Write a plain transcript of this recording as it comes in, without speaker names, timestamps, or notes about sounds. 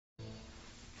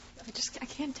I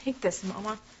can't take this,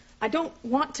 Mama. I don't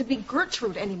want to be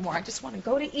Gertrude anymore. I just want to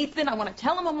go to Ethan. I want to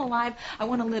tell him I'm alive. I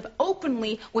want to live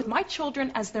openly with my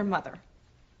children as their mother.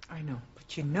 I know,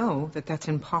 but you know that that's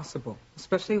impossible,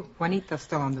 especially Juanita's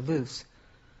still on the loose.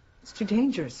 It's too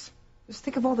dangerous. Just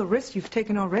think of all the risks you've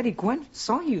taken already. Gwen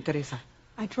saw you, Teresa.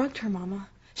 I drugged her, Mama.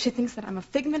 She thinks that I'm a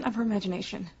figment of her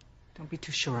imagination. Don't be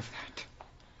too sure of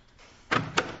that.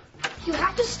 You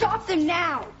have to stop them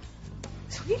now.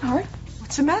 Sweetheart.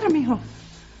 What's the matter, mijo?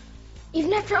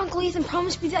 Even after Uncle Ethan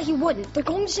promised me that he wouldn't, they're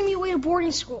going to send me away to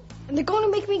boarding school. And they're going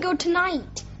to make me go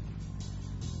tonight.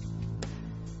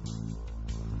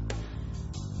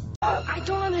 I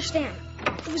don't understand.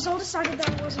 It was all decided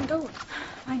that I wasn't going.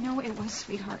 I know it was,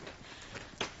 sweetheart.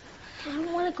 I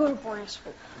don't want to go to boarding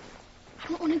school. I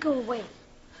don't want to go away.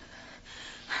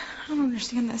 I don't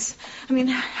understand this. I mean,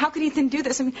 how could Ethan do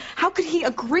this? I mean, how could he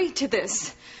agree to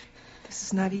this? This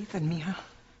is not Ethan, mija.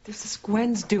 This is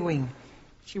Gwen's doing.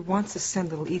 She wants to send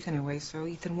little Ethan away so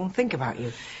Ethan won't think about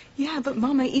you. Yeah, but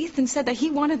Mama, Ethan said that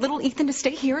he wanted little Ethan to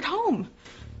stay here at home.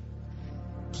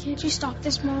 Can't you stop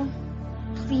this, Mom?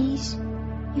 Please?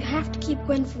 You have to keep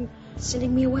Gwen from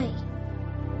sending me away.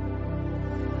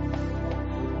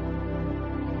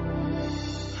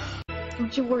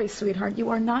 Don't you worry, sweetheart. You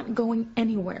are not going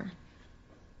anywhere.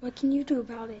 What can you do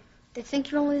about it? They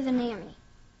think you're only the nanny.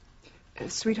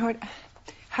 Sweetheart,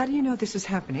 how do you know this is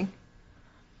happening?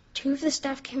 2 of the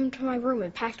staff came into my room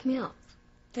and packed me up.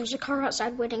 There's a car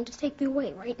outside waiting to take me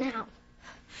away right now.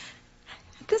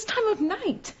 At this time of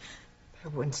night. I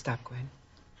wouldn't stop, Gwen.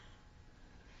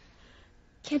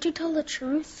 Can't you tell the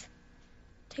truth?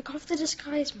 Take off the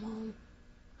disguise, Mom.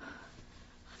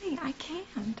 Honey, I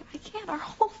can't. Our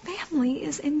whole family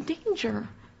is in danger.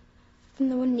 From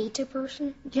the Juanita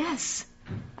person? Yes.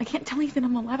 I can't tell Ethan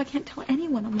I'm alive. I can't tell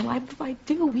anyone I'm alive. If I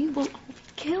do, we will all be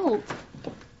killed.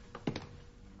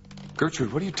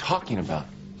 Gertrude, what are you talking about?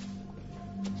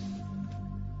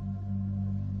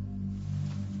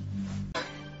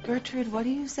 Gertrude, what are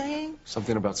you saying?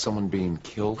 Something about someone being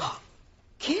killed?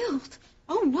 Killed?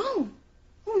 Oh, no.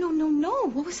 Oh, no.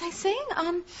 What was I saying?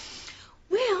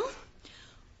 Well,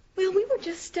 we were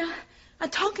just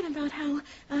talking about how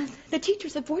the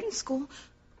teachers at boarding school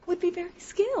would be very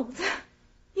skilled.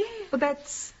 Yeah. Well,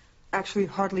 that's actually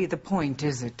hardly the point,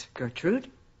 is it, Gertrude?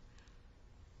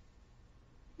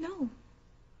 No.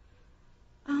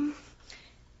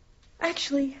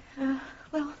 Actually,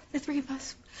 well, the 3 of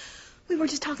us, we were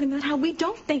just talking about how we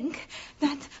don't think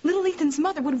that little Ethan's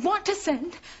mother would want to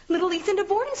send little Ethan to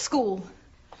boarding school.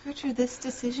 Gertrude, this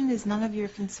decision is none of your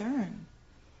concern.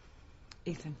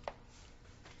 Ethan,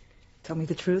 tell me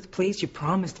the truth, please. You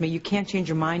promised me you can't change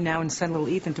your mind now and send little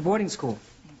Ethan to boarding school.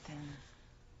 Ethan.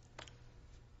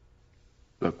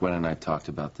 Look, Gwen and I talked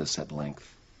about this at length.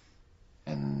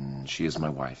 And she is my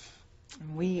wife.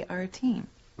 And we are a team.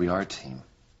 We are a team.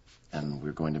 And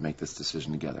we're going to make this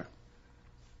decision together.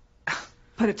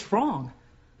 But it's wrong.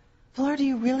 Pilar, do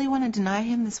you really want to deny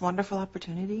him this wonderful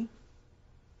opportunity?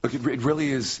 Look, it really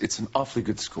is. It's an awfully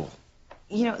good school.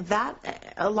 You know,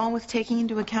 that, along with taking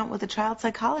into account what the child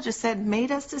psychologist said,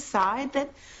 made us decide that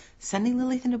sending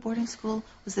little Ethan to boarding school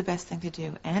was the best thing to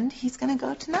do. And he's going to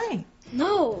go tonight.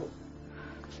 No.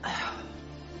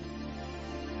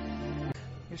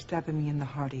 You're stabbing me in the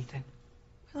heart, Ethan.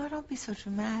 Pilar, don't be so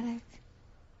dramatic.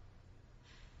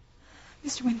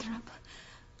 Mr. Winthrop,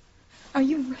 are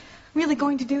you really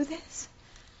going to do this?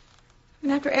 I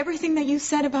mean, after everything that you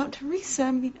said about Teresa,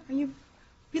 I mean, are you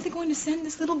really going to send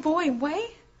this little boy away?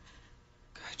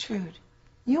 Gertrude,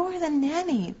 you're the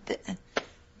nanny.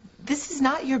 This is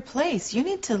not your place. You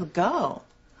need to go.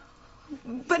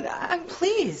 But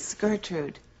Please,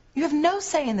 Gertrude. You have no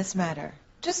say in this matter.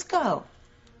 Just go.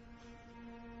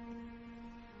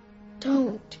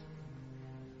 Don't.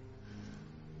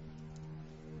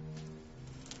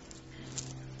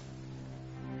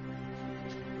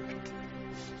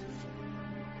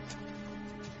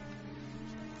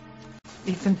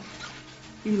 Ethan,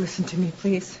 you listen to me,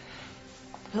 please.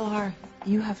 Pilar,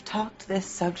 you have talked this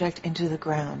subject into the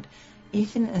ground.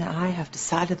 Ethan and I have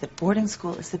decided that boarding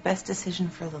school is the best decision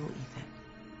for little Ethan.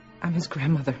 I'm his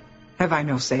grandmother. Have I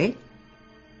no say?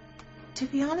 To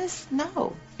be honest,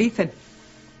 no. Ethan.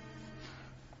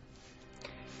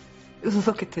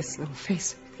 Look at this little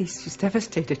face. Please, she's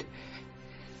devastated.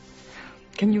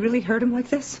 Can you really hurt him like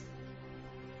this?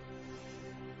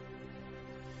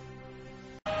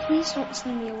 Please don't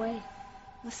send me away.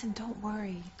 Listen, don't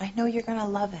worry. I know you're going to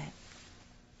love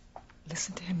it.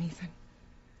 Listen to him, Ethan.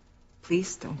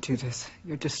 Please don't do this.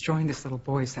 You're destroying this little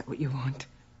boy. Is that what you want?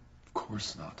 Of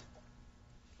course not.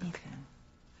 Ethan.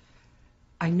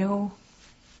 I know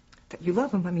that you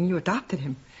love him. I mean, you adopted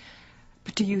him.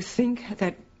 But do you think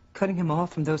that cutting him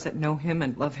off from those that know him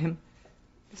and love him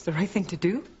is the right thing to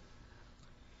do?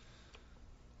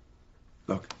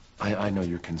 Look, I know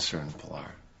you're concerned,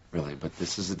 Pilar, really, but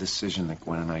this is a decision that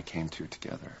Gwen and I came to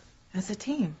together. As a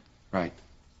team. Right.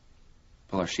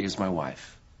 Pilar, she is my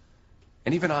wife.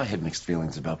 And even I had mixed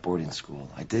feelings about boarding school.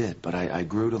 I did, but I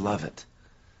grew to love it.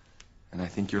 And I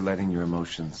think you're letting your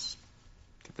emotions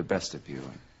get the best of you.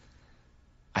 And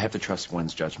I have to trust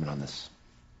Gwen's judgment on this.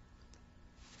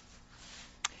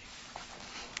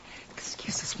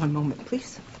 Excuse us one moment,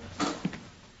 please.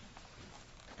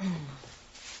 You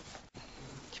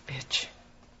bitch.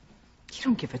 You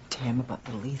don't give a damn about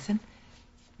little Ethan.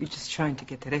 You're just trying to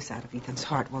get Teresa out of Ethan's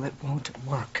heart. Well, it won't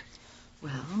work.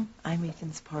 Well, I'm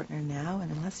Ethan's partner now,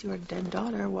 and unless your dead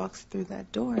daughter walks through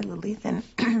that door, little Ethan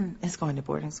is going to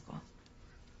boarding school.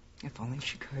 If only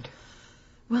she could.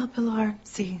 Well, Pilar,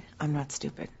 see, I'm not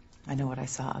stupid. I know what I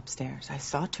saw upstairs. I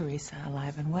saw Teresa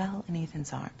alive and well in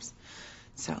Ethan's arms.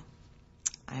 So,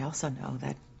 I also know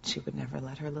that she would never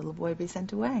let her little boy be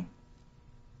sent away.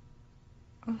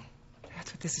 Oh,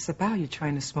 that's what this is about. You're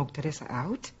trying to smoke Teresa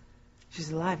out? She's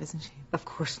alive, isn't she? Of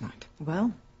course not.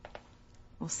 Well,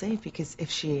 we'll see, because if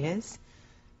she is,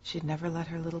 she'd never let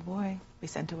her little boy be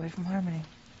sent away from Harmony.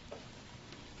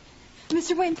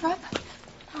 Mr. Winthrop,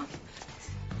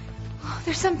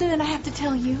 there's something that I have to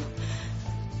tell you.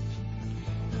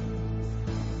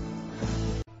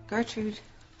 Gertrude,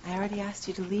 I already asked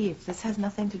you to leave. This has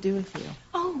nothing to do with you.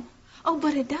 Oh,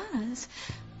 but it does.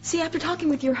 See, after talking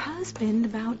with your husband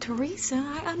about Teresa,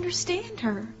 I understand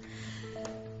her.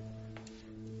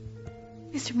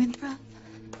 Mr. Winthrop,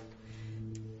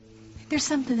 there's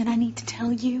something that I need to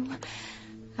tell you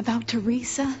about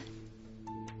Teresa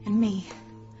and me.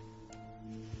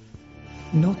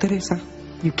 No, Teresa.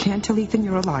 You can't tell Ethan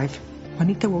you're alive.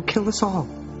 Juanita will kill us all.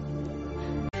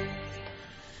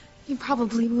 You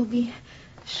probably will be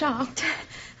shocked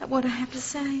at what I have to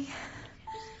say.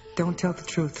 Don't tell the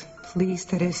truth. Please,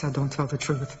 Teresa, don't tell the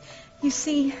truth. You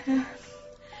see, I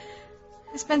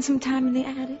spent some time in the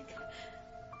attic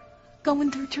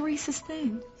going through Teresa's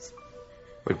things.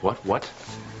 Wait, what?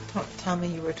 Don't tell me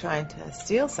you were trying to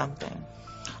steal something.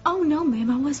 Oh, no,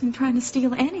 ma'am, I wasn't trying to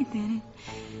steal anything.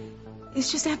 It's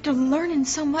just after learning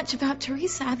so much about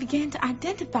Teresa, I began to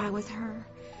identify with her.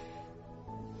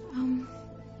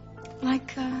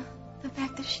 Like the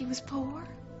fact that she was poor.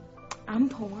 I'm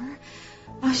poor.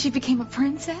 She became a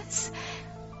princess.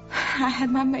 I had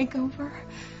my makeover.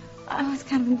 Oh, it's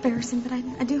kind of embarrassing, but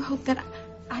I do hope that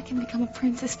I can become a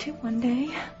princess too one day.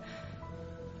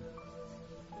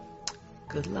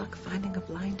 Good luck finding a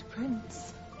blind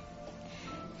prince.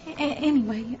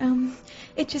 Anyway,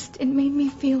 it made me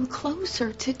feel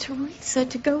closer to Teresa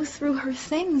to go through her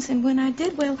things, and when I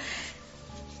did, well,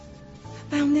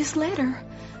 I found this letter.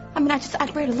 I mean,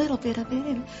 I'd read a little bit of it,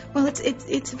 and well,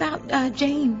 it's about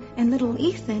Jane and little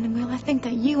Ethan, and well, I think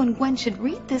that you and Gwen should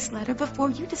read this letter before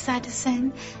you decide to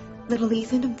send little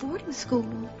Ethan to boarding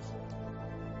school.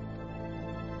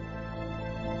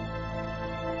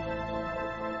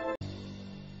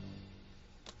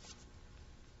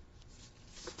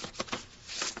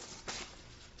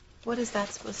 What is that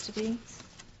supposed to be?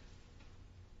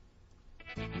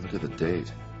 Look at the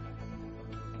date.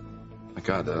 My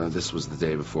God, this was the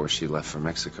day before she left for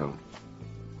Mexico.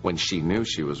 When she knew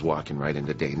she was walking right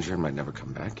into danger and might never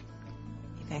come back.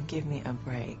 Then give me a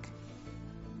break.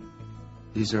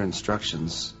 These are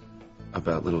instructions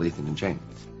about little Ethan and Jane.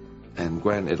 And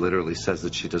Gwen, it literally says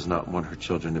that she does not want her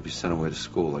children to be sent away to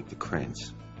school like the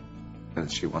Cranes. And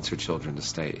that she wants her children to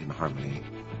stay in Harmony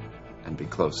and be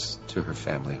close to her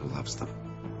family who loves them.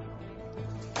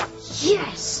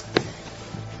 Yes!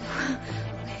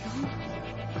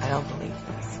 I don't believe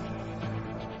this.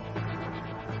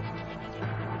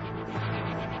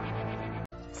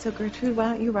 So, Gertrude, why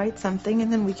don't you write something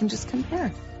and then we can just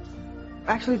compare?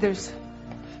 Actually, there's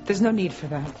no need for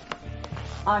that.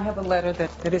 I have a letter that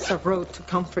Teresa wrote to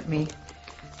comfort me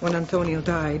when Antonio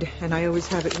died, and I always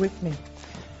have it with me.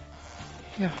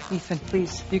 Here, Ethan,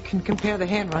 please. You can compare the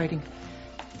handwriting.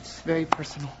 It's very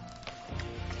personal.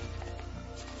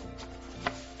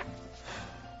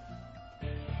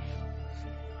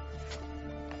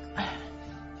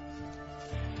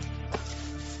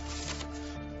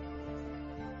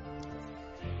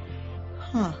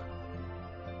 Huh.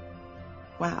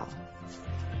 Wow.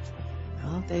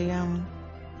 Well, they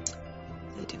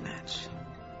do match.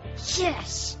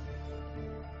 Yes!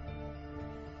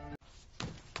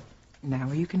 Now,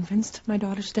 are you convinced my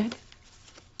daughter's dead?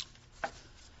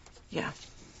 Yeah,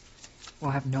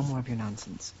 We'll have no more of your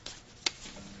nonsense.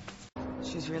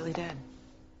 she's really dead.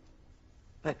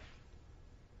 But,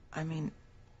 I mean,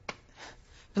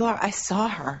 Pilar, I saw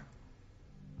her.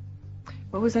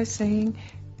 What was I saying?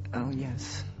 Oh,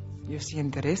 yes. You're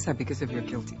seeing Teresa because of your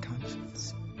guilty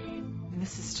conscience.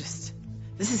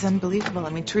 This is unbelievable. I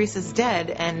mean, Teresa's dead,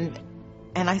 and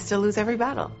I still lose every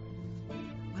battle.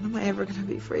 When am I ever going to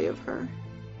be free of her?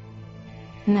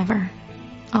 Never.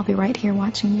 I'll be right here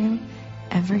watching you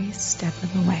every step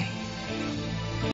of the way.